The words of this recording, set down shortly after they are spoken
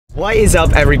What is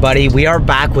up, everybody? We are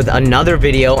back with another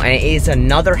video, and it is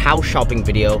another house shopping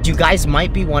video. You guys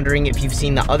might be wondering, if you've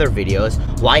seen the other videos,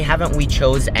 why haven't we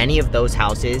chose any of those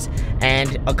houses?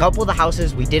 And a couple of the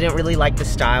houses, we didn't really like the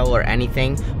style or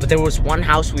anything, but there was one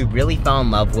house we really fell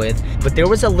in love with, but there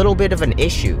was a little bit of an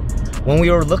issue. When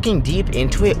we were looking deep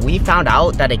into it, we found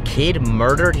out that a kid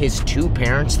murdered his two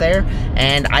parents there,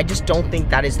 and I just don't think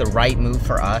that is the right move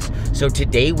for us. So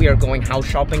today we are going house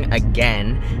shopping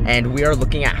again, and we are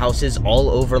looking at houses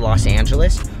all over Los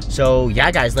Angeles. So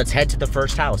yeah, guys, let's head to the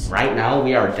first house. Right now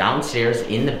we are downstairs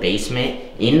in the basement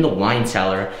in the wine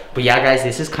cellar. But yeah, guys,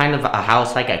 this is kind of a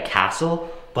house like a castle,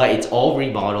 but it's all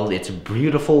remodeled. It's a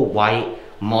beautiful white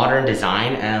modern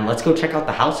design, and let's go check out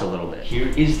the house a little bit. Here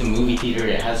is the movie theater.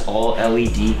 It has all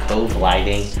LED cove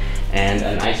lighting and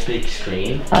a nice big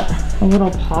screen. A little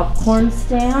popcorn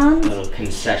stand. A little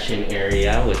concession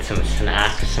area with some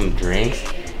snacks, some drinks,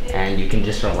 and you can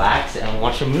just relax and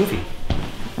watch a movie.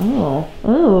 Oh,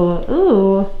 ooh,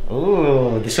 ooh.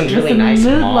 Ooh, this one's really nice.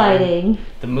 Mood lighting.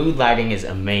 The mood lighting is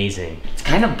amazing. It's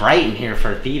kind of bright in here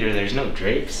for a theater. There's no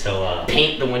drapes, so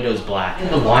paint the windows black.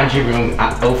 The laundry room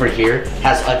over here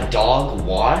has a dog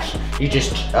wash. You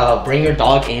just bring your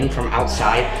dog in from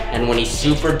outside, and when he's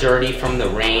super dirty from the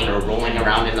rain or rolling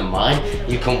around in the mud,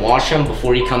 you can wash him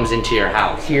before he comes into your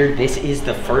house. Here, this is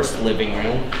the first living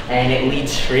room, and it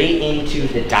leads straight into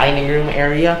the dining room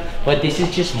area, but this is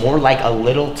just more like a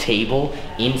little table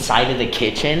inside of the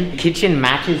kitchen. The kitchen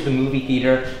matches the movie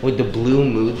theater with the blue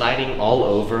mood lighting all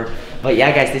over. But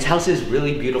yeah, guys, this house is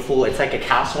really beautiful. It's like a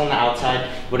castle on the outside,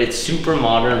 but it's super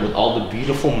modern with all the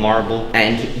beautiful marble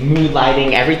and mood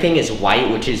lighting. Everything is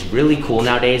white, which is really cool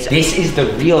nowadays. This is the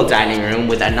real dining room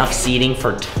with enough seating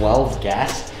for 12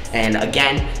 guests. And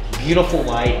again, beautiful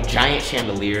white, giant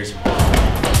chandeliers.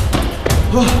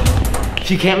 If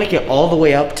you can't make it all the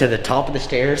way up to the top of the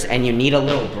stairs and you need a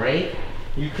little break,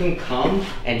 you can come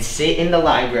and sit in the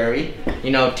library,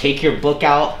 you know, take your book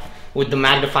out with the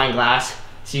magnifying glass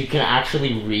so you can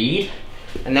actually read.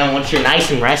 And then once you're nice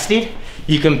and rested,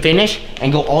 you can finish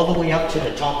and go all the way up to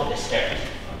the top of the stairs.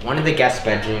 One of the guest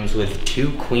bedrooms with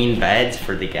 2 queen beds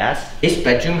for the guests. This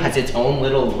bedroom has its own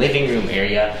little living room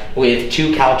area with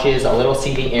 2 couches, a little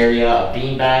seating area, a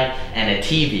beanbag, and a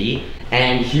TV.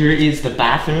 And here is the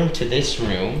bathroom to this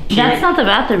room. That's not the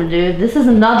bathroom, dude. This is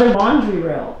another laundry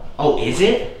room. Oh, is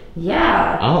it?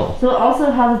 Yeah. Oh. So it also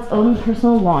has its own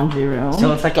personal laundry room.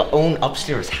 So it's like its own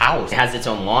upstairs house. It has its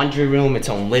own laundry room, its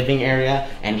own living area,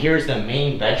 and here's the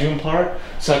main bedroom part.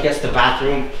 So I guess the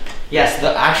bathroom, yes,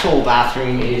 the actual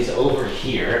bathroom is over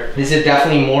here. This is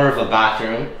definitely more of a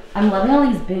bathroom. I'm loving all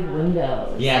these big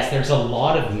windows. Yes, there's a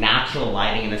lot of natural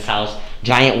lighting in this house.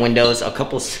 Giant windows, a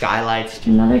couple skylights.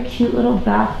 Another cute little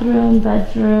bathroom,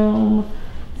 bedroom,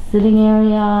 sitting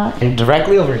area. And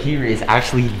directly over here is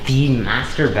actually the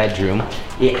master bedroom.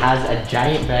 It has a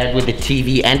giant bed with a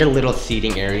TV and a little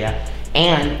seating area.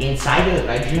 And inside of the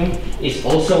bedroom is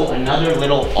also another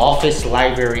little office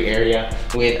library area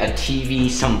with a TV,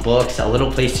 some books, a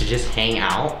little place to just hang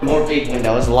out. More big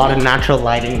windows, a lot of natural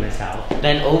lighting in this house.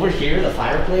 Then over here, the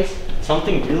fireplace,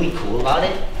 something really cool about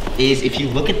it is if you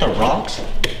look at the rocks,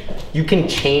 you can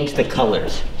change the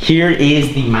colors. Here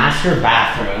is the master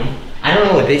bathroom. I don't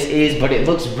know what this is, but it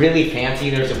looks really fancy.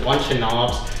 There's a bunch of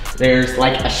knobs. There's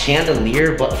like a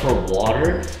chandelier, but for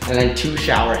water, and then 2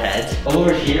 shower heads.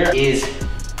 Over here is,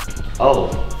 oh,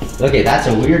 okay, that's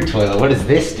a weird toilet. What does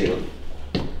this do?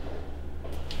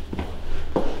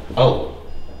 Oh.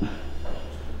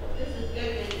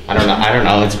 I don't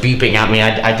know, it's beeping at me.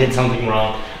 I did something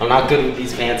wrong. I'm not good with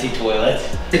these fancy toilets.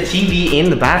 The TV in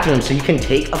the bathroom, so you can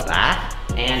take a bath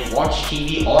and watch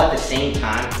TV all at the same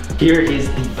time. Here is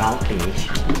the balcony.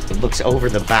 It looks over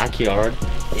the backyard.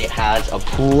 It has a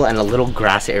pool and a little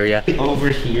grass area. Over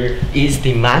here is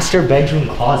the master bedroom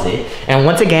closet. And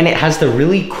once again, it has the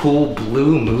really cool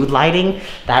blue mood lighting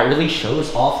that really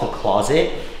shows off the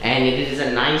closet. And it is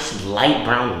a nice light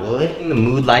brown wood. In the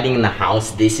mood lighting in the house,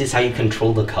 this is how you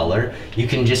control the color. You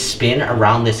can just spin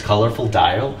around this colorful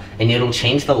dial and it'll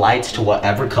change the lights to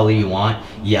whatever color you want.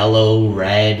 Yellow,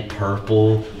 red,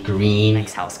 purple, green.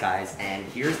 Nice house, guys. And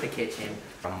here's the kitchen,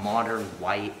 a modern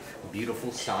white,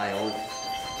 beautiful style.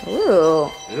 Ooh.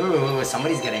 Ooh,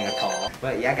 somebody's getting a call.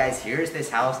 But yeah, guys, here's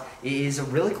this house. It is a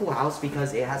really cool house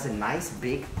because it has a nice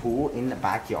big pool in the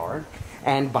backyard.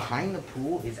 And behind the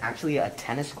pool is actually a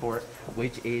tennis court,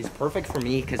 which is perfect for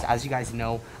me because, as you guys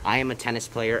know, I am a tennis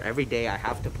player. Every day I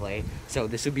have to play, so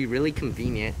this would be really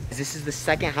convenient. This is the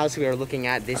second house we are looking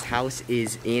at. This house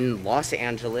is in Los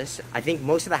Angeles. I think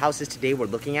most of the houses today we're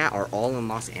looking at are all in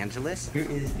Los Angeles. Here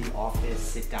is the office,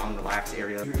 sit down, relax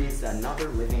area. Here is another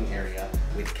living area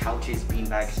with with couches,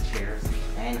 beanbags, chairs.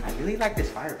 And I really like this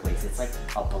fireplace. It's like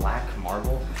a black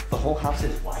marble. The whole house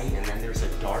is white, and then there's a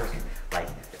dark, like,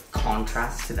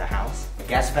 contrast to the house. A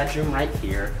guest bedroom right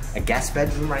here, a guest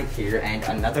bedroom right here, and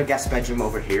another guest bedroom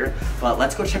over here. But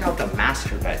let's go check out the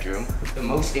master bedroom, the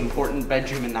most important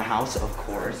bedroom in the house, of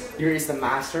course. Here is the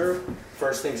master.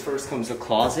 First things first comes a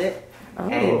closet. Oh.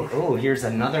 And oh, here's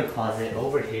another closet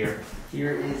over here.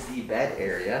 Here is the bed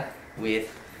area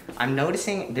with, I'm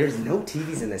noticing there's no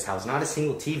TVs in this house, not a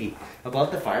single TV.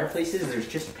 Above the fireplaces, there's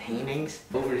just paintings.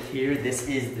 Over here, this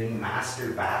is the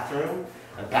master bathroom.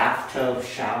 A bathtub,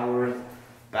 shower,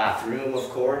 bathroom, of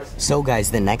course. So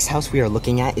guys, the next house we are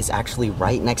looking at is actually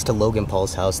right next to Logan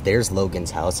Paul's house. There's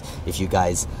Logan's house. If you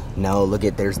guys know, look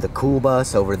at, there's the cool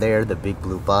bus over there, the big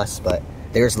blue bus, but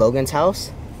there's Logan's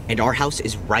house. And our house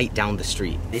is right down the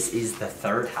street. This is the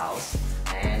third house.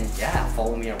 And yeah,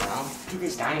 follow me around. Look at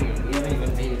this dining room. We haven't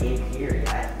even been in here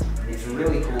yet. It's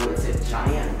really cool. It's a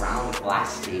giant round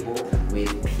glass table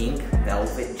with pink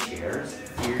velvet chairs.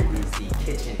 Here is the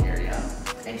kitchen area.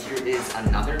 And here is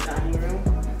another dining room.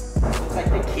 It looks like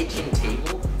the kitchen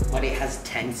table, but it has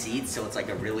 10 seats, so it's like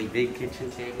a really big kitchen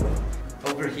table.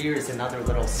 Over here is another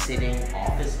little sitting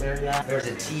office area. There's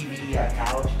a TV, a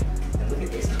couch. And look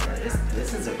at this chair.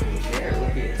 This is a cool chair. Look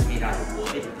at it. It's made out of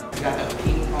wood. We got the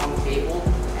ping pong table.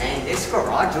 And this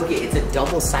garage, look at it. It's a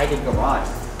double-sided garage.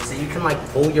 So you can like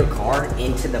pull your car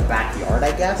into the backyard,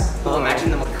 I guess. Oh,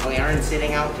 imagine the McLaren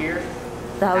sitting out here.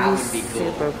 That would be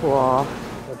cool. Super cool.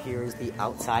 So here is the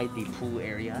outside, the pool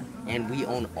area, and we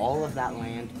own all of that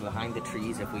land behind the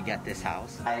trees if we get this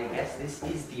house. I guess this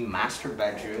is the master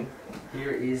bedroom.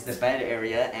 Here is the bed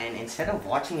area, and instead of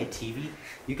watching a TV,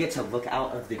 you get to look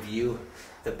out of the view,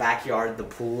 the backyard, the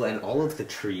pool, and all of the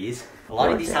trees. A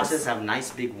lot of these houses have nice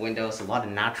big windows, a lot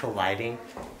of natural lighting.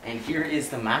 And here is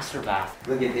the master bath.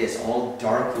 Look at this, all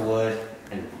dark wood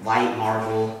and light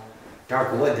marble.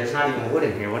 Dark wood, there's not even wood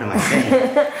in here, what am I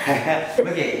saying?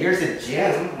 Look at, here's a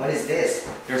gym, what is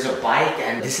this? There's a bike,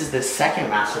 and this is the second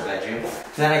master bedroom.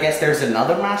 So then I guess there's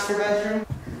another master bedroom.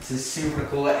 This is super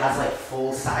cool, it has like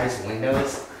full-size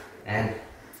windows, and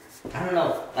I don't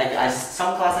know, like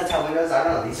some closets have windows, I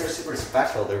don't know, these are super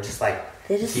special. They're just like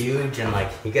huge, and like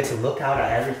you get to look out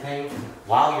at everything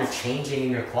while you're changing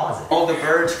in your closet. All the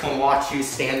birds can watch you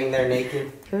standing there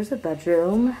naked. Here's a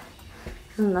bedroom.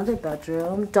 Here's another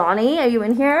bedroom. Donnie, are you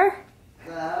in here?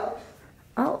 Hello?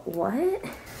 Oh, what?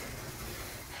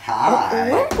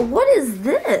 Hi. What is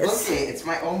this? Look, it's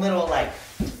my own little like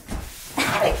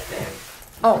attic thing.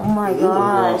 Oh my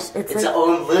gosh. It's like, its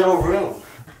own little room.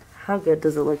 How good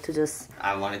does it look to just...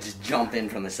 I want to just jump in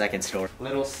from the second story.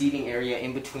 Little seating area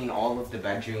in between all of the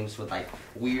bedrooms with like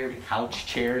weird couch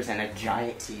chairs and a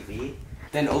giant TV.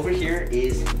 Then over here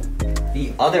is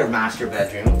the other master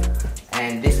bedroom.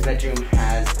 And this bedroom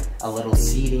has a little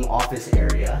seating office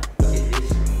area. Look at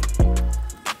this room.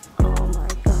 Oh my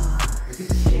god. Look at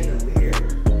the chandelier.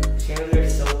 The chandelier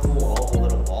is so cool. All the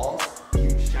little walls.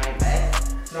 Huge giant bed.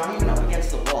 It's not even up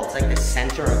against the wall. It's like the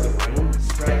center of the room.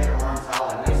 Spread your arms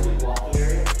out. A nice big walking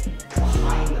area.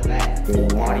 Behind the bed.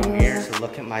 Body mirror. So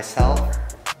look at myself.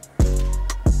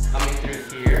 Coming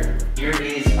through here. Here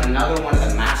is another one of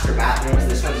the master bathrooms.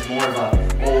 This one's more of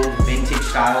a old vintage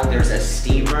style. There's a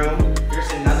steam room. Here's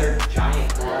another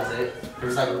giant closet.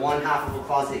 There's like one half of a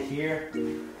closet here,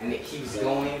 and it keeps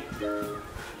going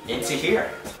into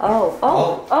here.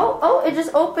 Oh, it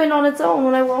just opened on its own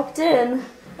when I walked in.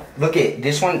 Look at,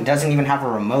 this one doesn't even have a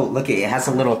remote. Look at, it has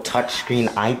a little touchscreen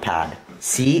iPad.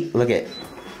 Seat, look at,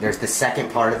 there's the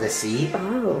second part of the seat.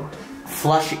 Oh.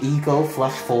 Flush eco,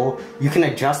 flush full. You can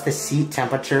adjust the seat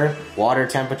temperature, water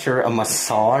temperature, a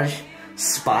massage,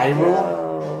 spiral.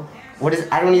 Oh. What is,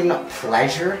 I don't even know,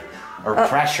 pleasure? Or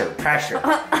pressure.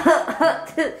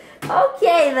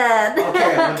 Okay then.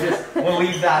 Okay, we'll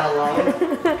leave that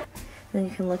alone. Then you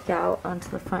can look out onto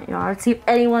the front yard, see if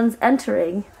anyone's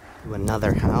entering. To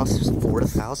another house,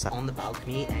 fourth house on the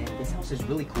balcony, and this house is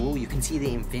really cool. You can see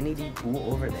the infinity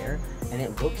pool over there, and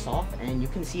it looks off, and you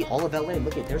can see all of LA.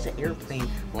 Look at, there's an airplane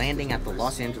landing at the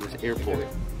Los Angeles airport.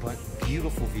 But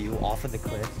beautiful view off of the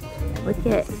cliff. Look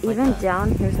at, even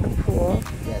down here's the pool.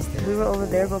 Yes, we were over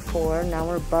there before, now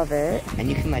we're above it. And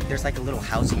you can like, there's like a little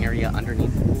housing area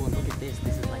underneath the pool, and look at this.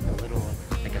 This is like a little,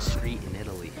 like a street in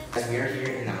Italy. We're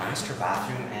here in the master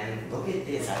bathroom, and look at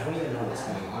this. I don't even know what's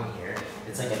going on here.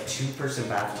 It's like a 2-person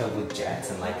bathtub with jets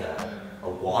and like a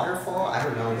waterfall. I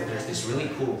don't know. There's this really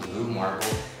cool blue marble.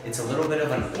 It's a little bit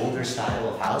of an older style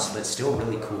of house, but still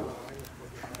really cool.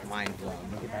 Mind blown.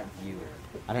 Look at that view.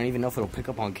 I don't even know if it'll pick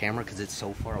up on camera because it's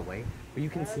so far away. But you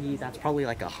can see that's probably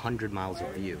like 100 miles of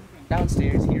view.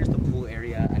 Downstairs, here's the pool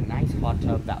area. A nice hot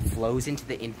tub that flows into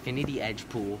the infinity edge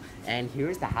pool. And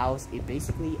here's the house. It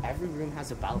basically, every room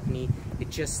has a balcony.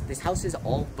 This house is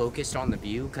all focused on the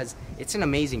view because it's an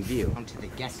amazing view. Come to the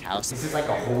guest house. This is like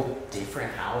a whole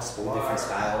different house, whole different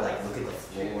style. Like, look at the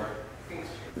floor.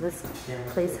 This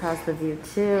place has the view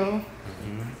too.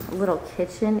 A little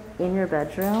kitchen in your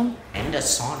bedroom. And a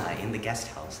sauna in the guest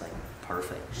house, like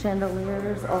perfect.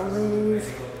 Chandeliers always.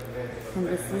 And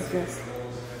this is just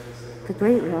the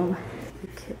great room. The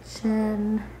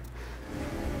kitchen.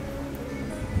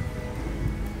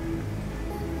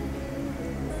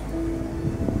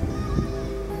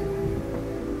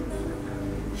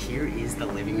 Here is the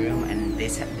living room, and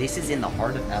this is in the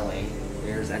heart of LA.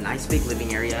 There's a nice big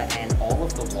living area, and all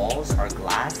of the walls are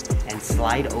glass and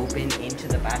slide open into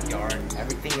the backyard.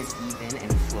 Everything is even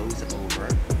and flows over.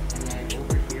 And then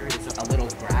over here is a little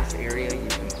grass area you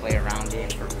can play around in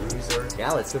for bruiser.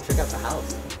 Yeah, let's go check out the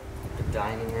house. The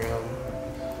dining room,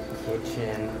 the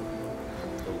kitchen,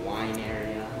 the wine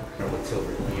area. What's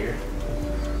over here?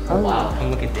 Oh wow, come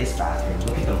look at this bathroom.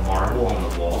 Look at the marble on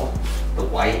the wall. The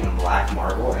white and black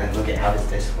marble, and look at how does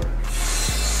this work.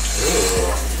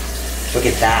 Ooh. Look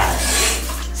at that.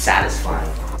 Satisfying.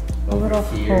 A little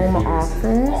home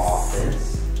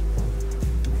office.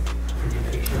 Pretty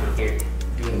picture here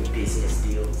doing business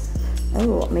deals.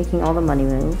 Oh, making all the money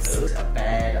moves. There's a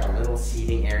bed, a little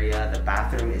seating area. The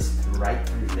bathroom is right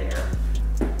through there.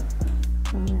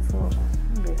 And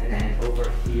then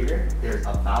over here, there's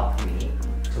a balcony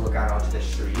to look out onto the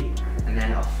street. And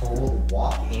then a full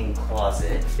walk-in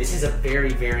closet. This is a very,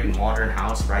 very modern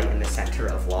house right in the center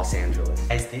of Los Angeles.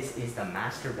 As this is the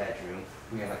master bedroom,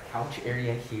 we have a couch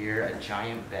area here, a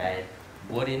giant bed,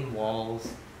 wooden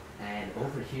walls, and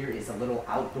over here is a little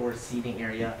outdoor seating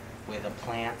area with a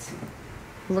plant.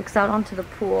 Looks out onto the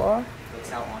pool.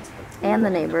 Looks out onto the pool and the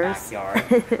neighbors. The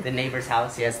backyard. The neighbor's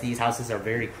house, yes, these houses are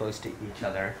very close to each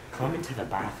other. Come into the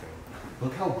bathroom.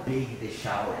 Look how big this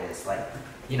shower is. Like,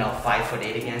 you know,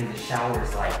 5'8" again. The shower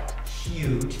is like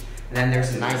huge. And then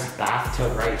there's a nice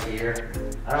bathtub right here.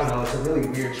 I don't know, it's a really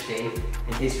weird shape.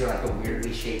 In case you're like a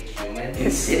weirdly shaped human, you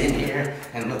can sit in here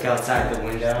and look outside the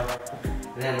window.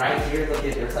 And then right here, look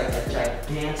at, there's like a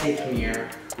gigantic mirror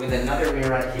with another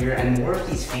mirror right here and more of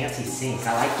these fancy sinks.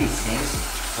 I like these sinks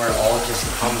where it all just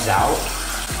comes out.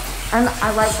 And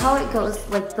I like how it goes,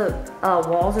 like the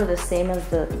walls are the same as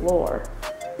the floor.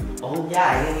 Oh yeah,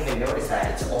 I didn't even notice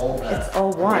that. It's all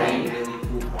one. Really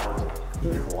cool marble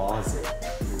closet.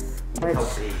 Look how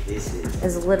big this is.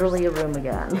 It's literally a room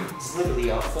again. It's literally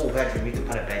a full bedroom. You can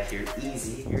put a bed here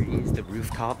easy. Here is the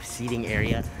rooftop seating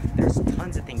area. There's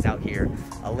tons of things out here.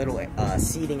 A little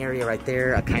seating area right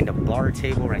there. A kind of bar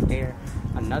table right there.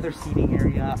 Another seating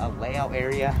area. A layout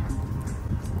area.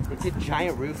 It's a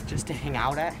giant roof just to hang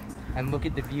out at. And look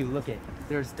at the view. Look at,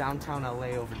 there's downtown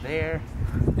LA over there.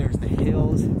 There's the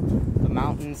hills, the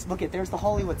mountains. Look at, there's the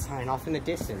Hollywood sign off in the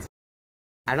distance.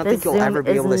 I don't think you'll ever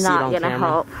be able to see it on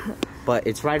camera. But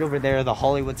it's right over there, the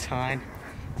Hollywood sign.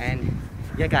 And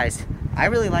yeah, guys, I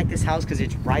really like this house because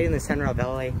it's right in the center of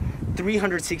LA.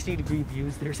 360-degree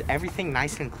views. There's everything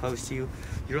nice and close to you.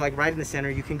 You're like right in the center.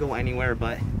 You can go anywhere,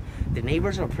 but the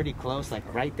neighbors are pretty close, like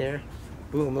right there.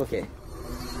 Boom, look at it.